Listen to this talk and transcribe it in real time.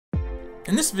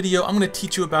In this video, I'm going to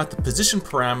teach you about the position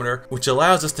parameter, which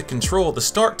allows us to control the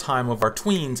start time of our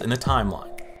tweens in a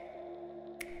timeline.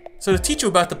 So to teach you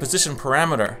about the position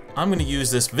parameter, I'm going to use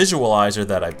this visualizer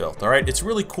that I built, alright? It's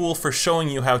really cool for showing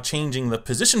you how changing the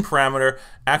position parameter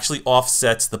actually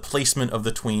offsets the placement of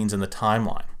the tweens in the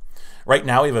timeline. Right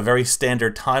now we have a very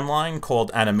standard timeline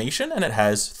called animation, and it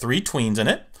has 3 tweens in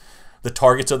it. The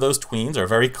targets of those tweens are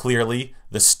very clearly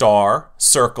the star,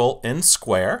 circle, and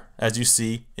square, as you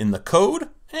see in the code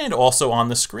and also on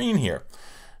the screen here.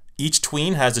 Each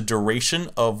tween has a duration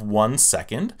of 1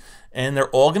 second, and they're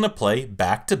all going to play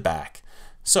back to back.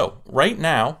 So right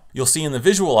now, you'll see in the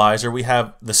visualizer we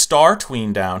have the star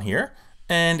tween down here,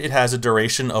 and it has a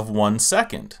duration of 1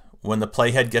 second. When the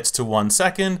playhead gets to 1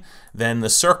 second, then the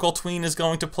circle tween is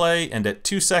going to play, and at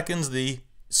 2 seconds, the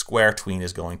square tween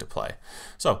is going to play.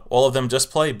 So all of them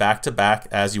just play back to back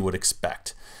as you would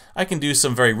expect. I can do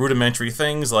some very rudimentary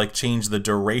things like change the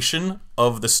duration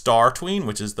of the star tween,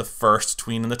 which is the first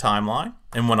tween in the timeline.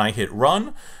 And when I hit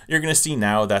run, you're going to see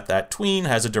now that that tween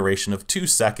has a duration of 2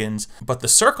 seconds, but the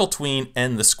circle tween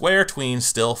and the square tween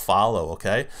still follow,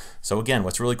 okay? So again,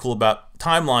 what's really cool about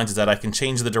timelines is that I can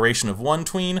change the duration of one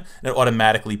tween and it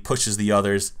automatically pushes the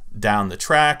others down the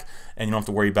track, and you don't have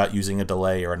to worry about using a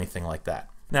delay or anything like that.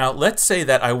 Now, let's say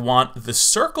that I want the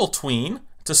circle tween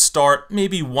to start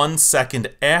maybe 1 second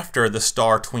after the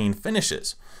star tween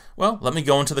finishes. Well, let me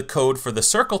go into the code for the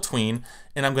circle tween,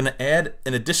 and I'm going to add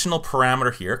an additional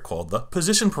parameter here called the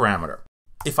position parameter.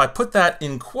 If I put that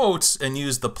in quotes and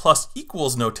use the plus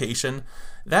equals notation,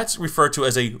 that's referred to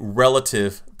as a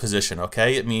relative position,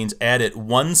 okay? It means add it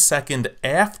 1 second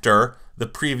after the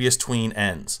previous tween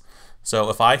ends. So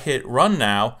if I hit run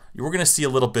now, you're going to see a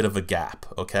little bit of a gap,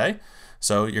 okay?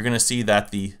 So you're going to see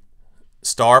that the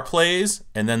star plays,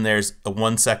 and then there's a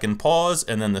 1 second pause,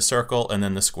 and then the circle, and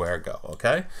then the square go,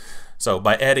 okay? So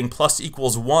by adding plus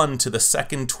equals 1 to the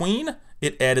second tween,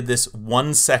 it added this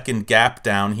 1 second gap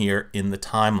down here in the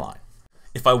timeline.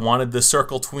 If I wanted the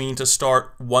circle tween to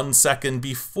start 1 second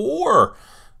before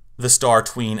the star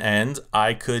tween ends,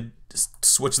 I could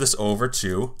switch this over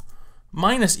to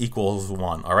minus equals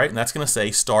 1, all right? And that's going to say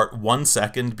start 1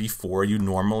 second before you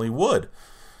normally would.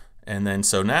 And then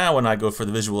so now when I go for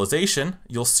the visualization,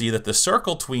 you'll see that the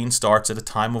circle tween starts at a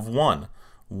time of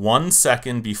 1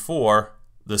 second before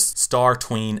the star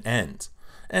tween ends.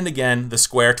 And again, the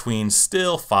square tween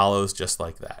still follows just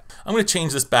like that. I'm going to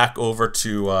change this back over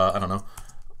to, I don't know,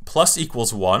 plus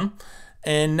equals 1.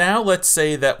 And now let's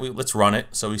say that let's run it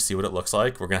so we see what it looks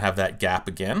like. We're going to have that gap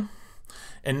again.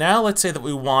 And now let's say that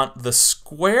we want the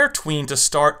square tween to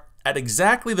start at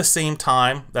exactly the same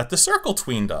time that the circle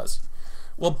tween does.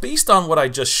 Well, based on what I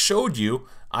just showed you,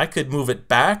 I could move it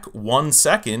back 1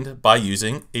 second by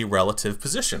using a relative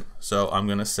position. So I'm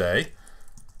going to say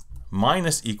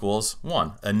minus equals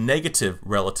 1, a negative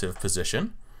relative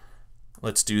position.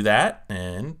 Let's do that,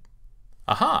 and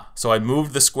aha! So I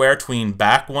moved the square tween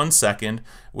back 1 second,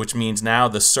 which means now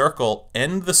the circle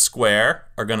and the square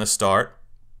are going to start,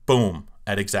 boom,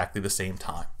 at exactly the same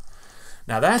time.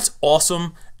 Now that's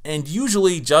awesome. And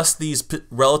usually just these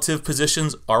relative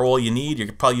positions are all you need. You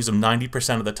could probably use them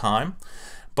 90% of the time.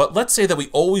 But let's say that we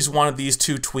always wanted these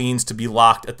two tweens to be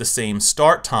locked at the same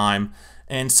start time.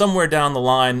 And somewhere down the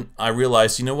line, I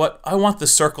realized, you know what? I want the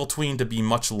circle tween to be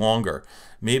much longer.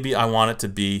 Maybe I want it to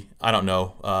be, I don't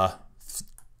know,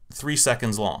 3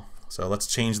 seconds long. So let's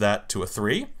change that to a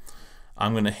 3.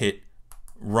 I'm going to hit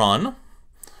run.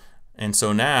 And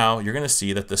so now you're going to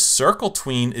see that the circle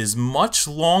tween is much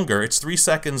longer. It's 3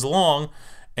 seconds long.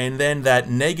 And then that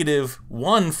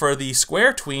 -1 for the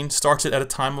square tween starts it at a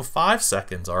time of 5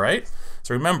 seconds. All right.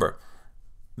 So remember,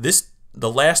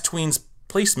 the last tween's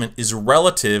placement is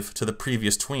relative to the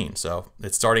previous tween. So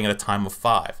it's starting at a time of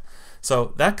 5.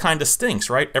 So that kind of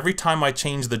stinks, right? Every time I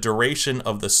change the duration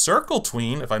of the circle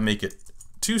tween, if I make it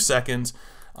 2 seconds,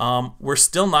 we're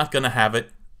still not going to have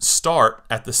it start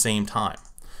at the same time.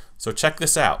 So check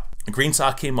this out.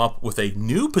 GreenSock came up with a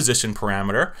new position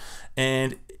parameter,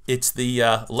 and it's the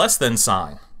less than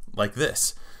sign, like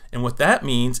this. And what that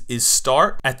means is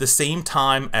start at the same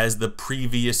time as the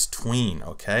previous tween,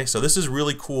 okay? So this is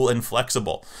really cool and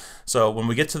flexible. So when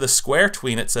we get to the square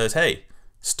tween, it says, hey,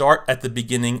 start at the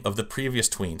beginning of the previous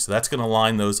tween. So that's going to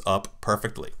line those up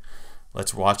perfectly.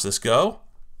 Let's watch this go,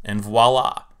 and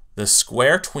voila. The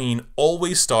square tween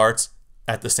always starts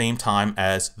at the same time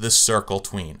as the circle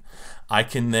tween. I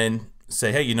can then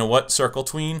say, hey, you know what, circle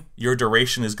tween, your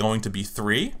duration is going to be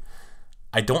 3.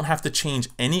 I don't have to change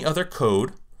any other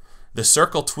code. The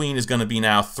circle tween is going to be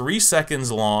now 3 seconds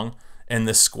long, and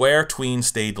the square tween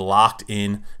stayed locked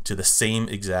in to the same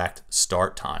exact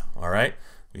start time. All right,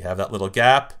 we have that little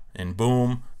gap, and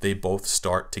boom, they both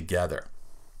start together.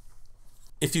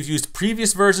 If you've used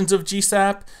previous versions of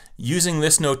GSAP, using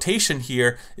this notation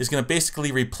here is going to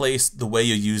basically replace the way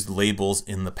you used labels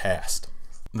in the past.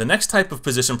 The next type of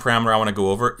position parameter I want to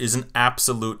go over is an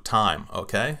absolute time,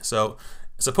 okay? So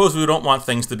suppose we don't want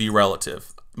things to be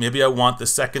relative. Maybe I want the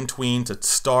second tween to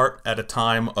start at a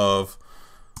time of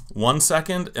 1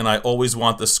 second, and I always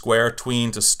want the square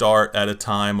tween to start at a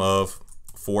time of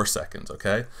 4 seconds,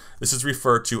 okay? This is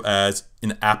referred to as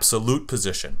an absolute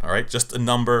position, all right? Just a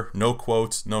number, no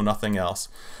quotes, no nothing else.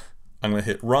 I'm gonna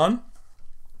hit run,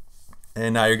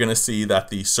 and now you're gonna see that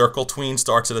the circle tween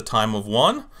starts at a time of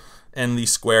 1, and the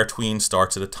square tween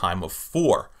starts at a time of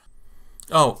 4.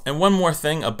 Oh, and one more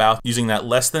thing about using that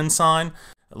less than sign.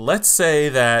 Let's say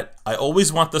that I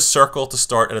always want the circle to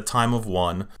start at a time of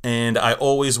 1, and I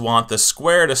always want the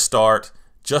square to start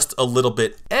just a little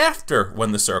bit after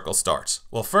when the circle starts.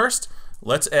 Well, first,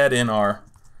 let's add in our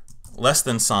less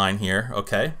than sign here,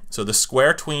 okay? So the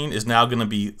square tween is now gonna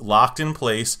be locked in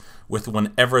place with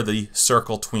whenever the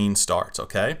circle tween starts,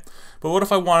 okay? But what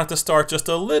if I want it to start just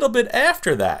a little bit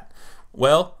after that?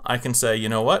 Well, I can say, you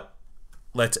know what?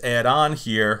 Let's add on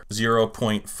here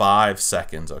 0.5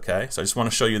 seconds, okay? So I just want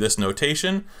to show you this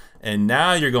notation, and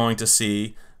now you're going to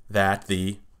see that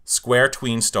the square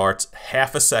tween starts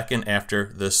half a second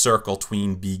after the circle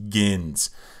tween begins.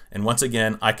 And once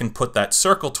again, I can put that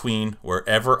circle tween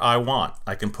wherever I want.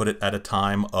 I can put it at a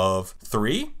time of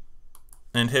 3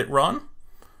 and hit run.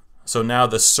 So now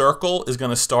the circle is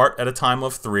going to start at a time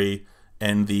of 3,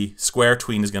 and the square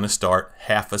tween is going to start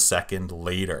half a second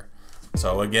later.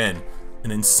 So again,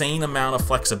 an insane amount of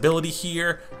flexibility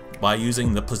here by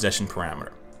using the position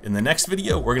parameter. In the next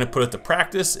video, we're going to put it to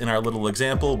practice in our little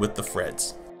example with the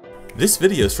Freds. This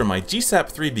video is from my GSAP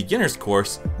 3 beginners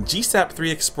course, GSAP 3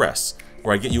 Express,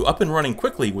 where I get you up and running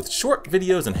quickly with short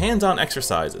videos and hands-on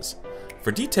exercises.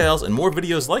 For details and more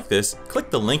videos like this, click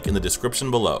the link in the description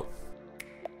below.